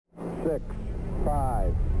6,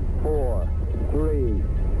 5, 4, 3,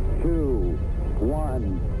 2,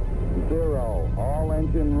 1, 0. All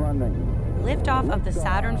engine running. Liftoff of the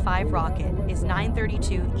Saturn V rocket is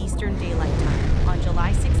 9:32 Eastern Daylight Time on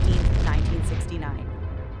July 16, 1969.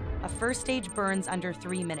 A first stage burns under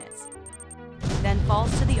 3 minutes, then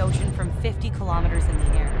falls to the ocean from 50 kilometers in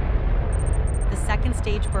the air. The second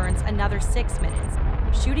stage burns another 6 minutes,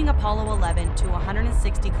 shooting Apollo 11 to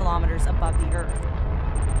 160 kilometers above the Earth.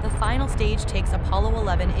 The final stage takes Apollo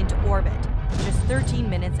 11 into orbit just 13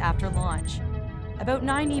 minutes after launch. About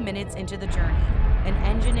 90 minutes into the journey, an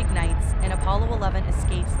engine ignites and Apollo 11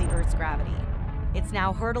 escapes the Earth's gravity. It's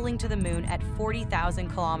now hurtling to the moon at 40,000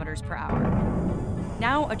 kilometers per hour.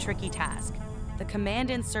 Now a tricky task. The Command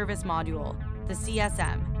and Service Module, the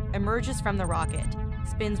CSM, emerges from the rocket,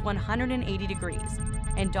 spins 180 degrees,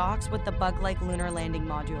 and docks with the bug-like lunar landing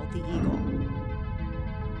module, the Eagle.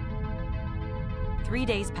 3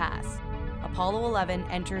 days pass. Apollo 11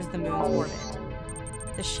 enters the moon's orbit.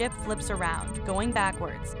 The ship flips around, going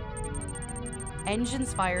backwards.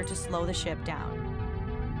 Engines fire to slow the ship down.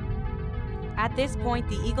 At this point,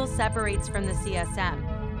 the Eagle separates from the CSM,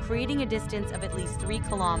 creating a distance of at least 3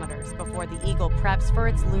 kilometers before the Eagle preps for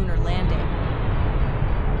its lunar landing.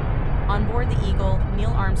 On board the Eagle,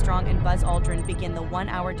 Neil Armstrong and Buzz Aldrin begin the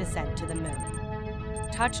 1-hour descent to the moon.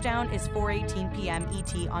 Touchdown is 4:18 p.m.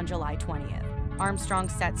 ET on July 20th. Armstrong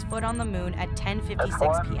sets foot on the moon at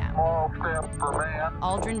 10:56 p.m.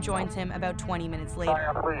 Aldrin joins him about 20 minutes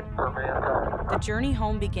later. The journey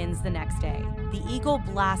home begins the next day. The Eagle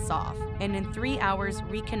blasts off and in 3 hours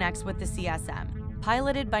reconnects with the CSM,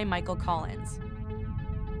 piloted by Michael Collins.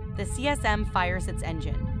 The CSM fires its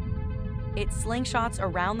engine. It slingshots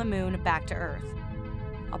around the moon back to Earth.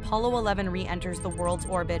 Apollo 11 re-enters the world's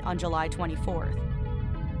orbit on July 24th.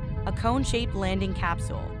 A cone-shaped landing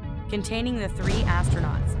capsule containing the 3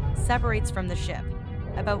 astronauts separates from the ship,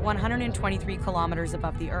 about 123 kilometers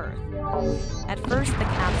above the Earth. At first, the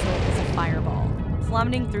capsule is a fireball,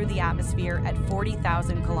 plummeting through the atmosphere at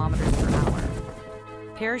 40,000 kilometers per hour.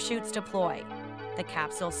 Parachutes deploy. The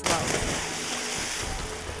capsule slows.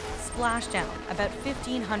 Splashdown, about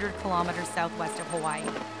 1,500 kilometers southwest of Hawaii.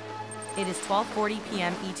 It is 12:40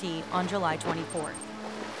 p.m. ET on July 24th.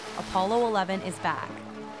 Apollo 11 is back.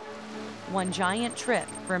 One giant trip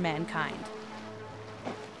for mankind.